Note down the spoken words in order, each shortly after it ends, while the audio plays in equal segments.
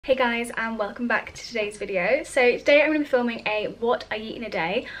Hey guys, and welcome back to today's video. So today I'm going to be filming a what I eat in a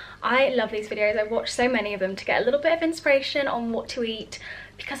day. I love these videos. I watch so many of them to get a little bit of inspiration on what to eat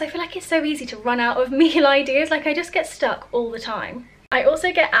because I feel like it's so easy to run out of meal ideas. Like I just get stuck all the time. I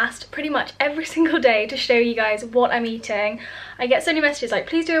also get asked pretty much every single day to show you guys what I'm eating. I get so many messages like,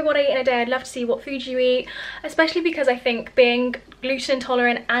 please do a what I eat in a day. I'd love to see what food you eat, especially because I think being gluten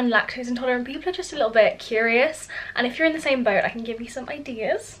intolerant and lactose intolerant, people are just a little bit curious. And if you're in the same boat, I can give you some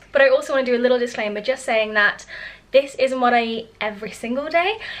ideas. But I also want to do a little disclaimer just saying that this isn't what I eat every single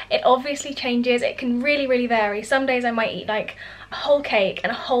day. It obviously changes. It can really vary. Some days I might eat like a whole cake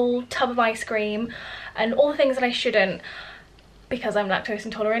and a whole tub of ice cream and all the things that I shouldn't. Because I'm lactose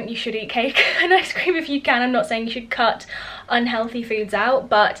intolerant, you should eat cake and ice cream if you can. I'm not saying you should cut unhealthy foods out,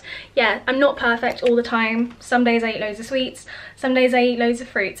 but yeah, I'm not perfect all the time. Some days I eat loads of sweets, some days I eat loads of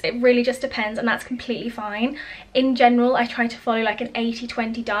fruits. It really just depends, and that's completely fine. In general, I try to follow like an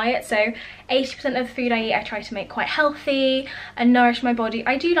 80-20 diet, so 80% of the food I eat I try to make quite healthy and nourish my body.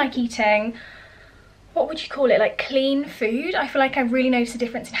 I do like eating, what would you call it, like clean food. I feel like I really notice a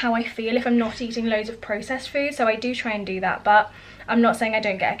difference in how I feel if I'm not eating loads of processed food, so I do try and do that. But I'm not saying I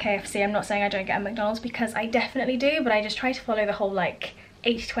don't get a KFC, I'm not saying I don't get a McDonald's, because I definitely do, but I just try to follow the whole like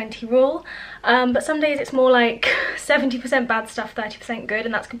 80-20 rule. But some days it's more like 70% bad stuff, 30% good,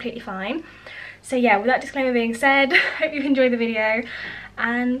 and that's completely fine. So yeah, with that disclaimer being said, hope you've enjoyed the video,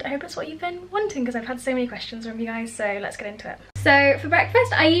 and I hope it's what you've been wanting, because I've had so many questions from you guys, so let's get into it. So for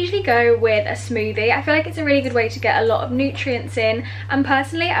breakfast, I usually go with a smoothie. I feel like it's a really good way to get a lot of nutrients in, and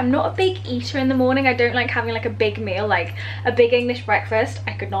personally, I'm not a big eater in the morning. I don't like having like a big meal, like a big English breakfast.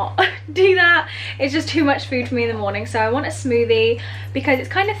 I could not do that. It's just too much food for me in the morning, so I want a smoothie because it's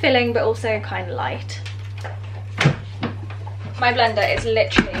kind of filling but also kind of light. My blender is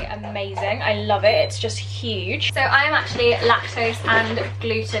literally amazing. I love it. It's just huge. So I am actually lactose and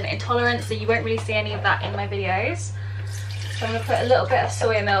gluten intolerant, so you won't really see any of that in my videos. So I'm going to put a little bit of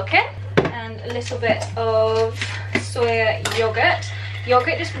soya milk in and a little bit of soya yogurt.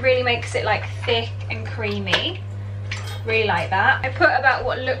 Yogurt just really makes it like thick and creamy. Really like that. I put about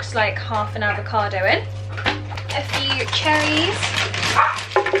what looks like half an avocado in. A few cherries.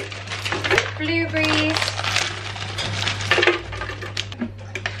 Blueberries.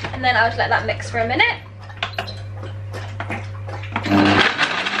 And then I'll just let that mix for a minute.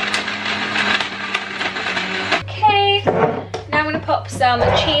 Okay, now I'm going to pop some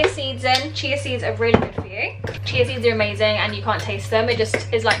chia seeds in. Chia seeds are really good for you. Chia seeds are amazing and you can't taste them. It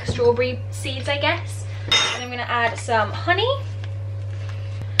just is like strawberry seeds, I guess. And I'm going to add some honey.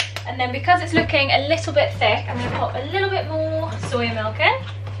 And then because it's looking a little bit thick, I'm going to pop a little bit more soya milk in.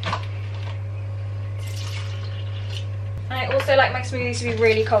 And I also like my smoothies to be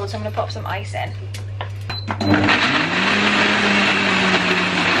really cold, so I'm going to pop some ice in.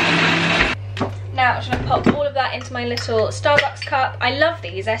 Now I'm just going to pop all of that into my little Starbucks cup. I love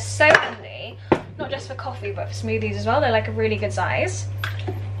these, they're so handy. Not just for coffee, but for smoothies as well. They're like a really good size.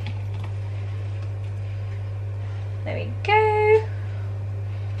 There we go.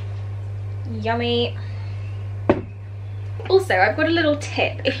 Yummy. Also, I've got a little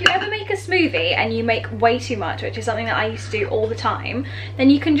tip. If you ever make a smoothie and you make way too much, which is something that I used to do all the time, then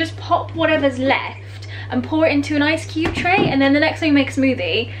you can just pop whatever's left and pour it into an ice cube tray, and then the next time you make a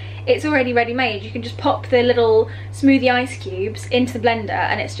smoothie, it's already ready made. You can just pop the little smoothie ice cubes into the blender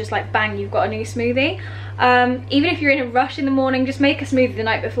and it's just like bang, you've got a new smoothie. Even if you're in a rush in the morning, just make a smoothie the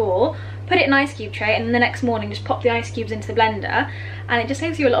night before, put it in an ice cube tray, and then the next morning just pop the ice cubes into the blender, and it just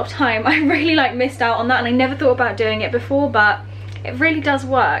saves you a lot of time. I really like missed out on that, and I never thought about doing it before, but it really does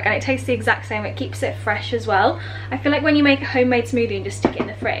work, and it tastes the exact same. It keeps it fresh as well. I feel like when you make a homemade smoothie and just stick it in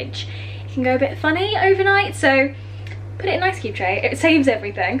the fridge, it can go a bit funny overnight, so put it in an ice cube tray. It saves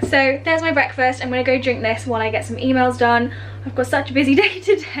everything. So there's my breakfast. I'm gonna go drink this while I get some emails done. I've got such a busy day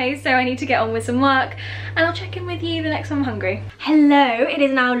today, so I need to get on with some work, and I'll check in with you the next time I'm hungry. Hello, it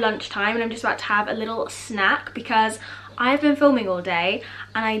is now lunchtime and I'm just about to have a little snack because I've been filming all day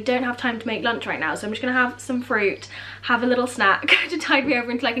and I don't have time to make lunch right now, so I'm just gonna have some fruit, have a little snack to tide me over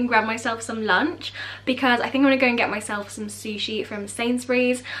until I can grab myself some lunch, because I think I'm gonna go and get myself some sushi from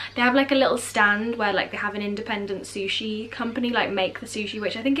Sainsbury's. They have like a little stand where like they have an independent sushi company like make the sushi,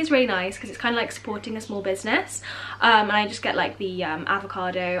 which I think is really nice because it's kind of like supporting a small business. And I just get like the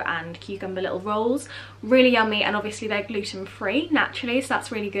avocado and cucumber little rolls, really yummy, and obviously they're gluten free naturally, so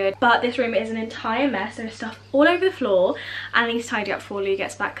that's really good. But this room is an entire mess. There's stuff all over the floor and I need to tidy up before Lou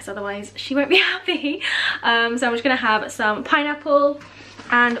gets back because otherwise she won't be happy. So I'm just gonna have some pineapple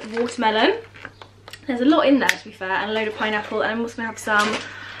and watermelon. There's a lot in there to be fair, and a load of pineapple, and I'm also gonna have some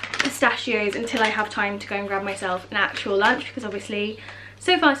pistachios until I have time to go and grab myself an actual lunch, because obviously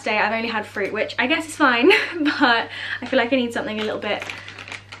So far today I've only had fruit, which I guess is fine, but I feel like I need something a little bit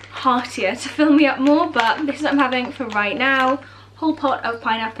heartier to fill me up more, but this is what I'm having for right now. Whole pot of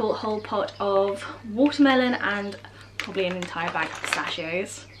pineapple, whole pot of watermelon, and probably an entire bag of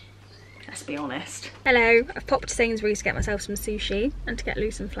pistachios. Let's be honest. Hello, I've popped to Sainsbury's to get myself some sushi and to get Lou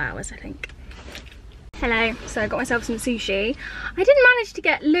some flowers, I think. Hello, so I got myself some sushi. I didn't manage to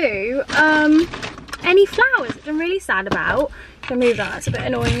get Lou any flowers, which I'm really sad about. Can I move that? That's a bit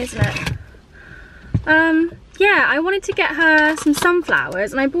annoying, isn't it? Yeah, I wanted to get her some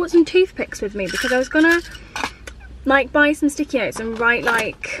sunflowers, and I bought some toothpicks with me because I was gonna like buy some sticky notes and write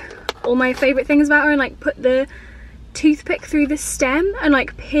like all my favourite things about her and like put the toothpick through the stem and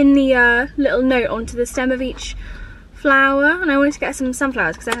like pin the little note onto the stem of each flower. And I wanted to get some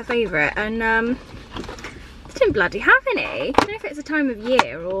sunflowers because they're her favourite, and I didn't bloody have any. I don't know if it's a time of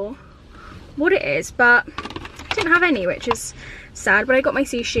year or what it is, but I didn't have any, which is sad. But I got my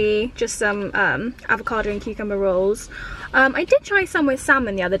sushi, just some avocado and cucumber rolls. I did try some with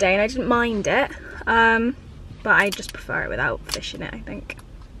salmon the other day and I didn't mind it, but I just prefer it without fish in it, I think.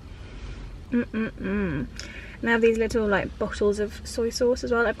 And I have these little like bottles of soy sauce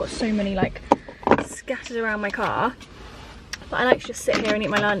as well. I've got so many like scattered around my car, but I like to just sit here and eat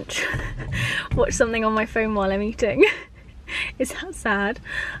my lunch, watch something on my phone while I'm eating. Is that sad?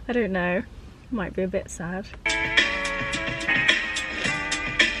 I don't know. Might be a bit sad.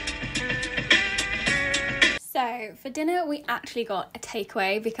 So for dinner we actually got a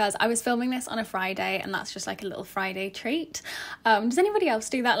takeaway because I was filming this on a Friday and that's just like a little Friday treat. Does anybody else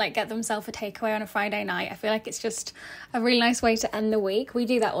do that, like get themselves a takeaway on a Friday night? I feel like it's just a really nice way to end the week. We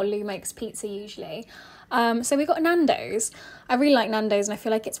do that, or Lou makes pizza usually. So we got Nando's. I really like Nando's and I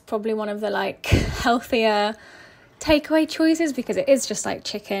feel like it's probably one of the like healthier takeaway choices because it is just like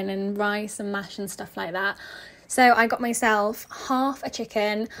chicken and rice and mash and stuff like that. So I got myself half a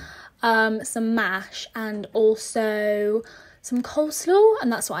chicken, some mash, and also some coleslaw,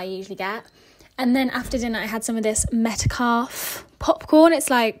 and that's what I usually get. And then after dinner I had some of this Metcalf popcorn. It's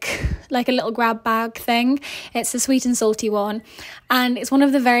like a little grab bag thing. It's the sweet and salty one, and it's one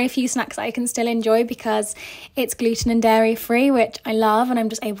of the very few snacks that I can still enjoy because it's gluten and dairy free, which I love, and I'm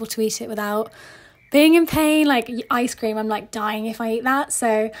just able to eat it without being in pain. Like ice cream, I'm like dying if I eat that, so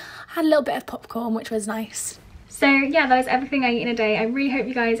I had a little bit of popcorn, which was nice. So yeah, that is everything I eat in a day. I really hope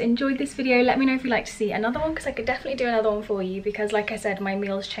you guys enjoyed this video. Let me know if you'd like to see another one, because I could definitely do another one for you, because like I said, my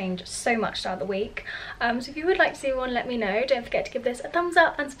meals change so much throughout the week. So if you would like to see one, let me know. Don't forget to give this a thumbs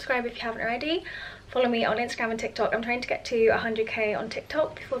up and subscribe if you haven't already. Follow me on Instagram and TikTok. I'm trying to get to 100k on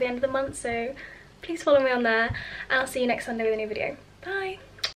TikTok before the end of the month, so please follow me on there, and I'll see you next Sunday with a new video. Bye!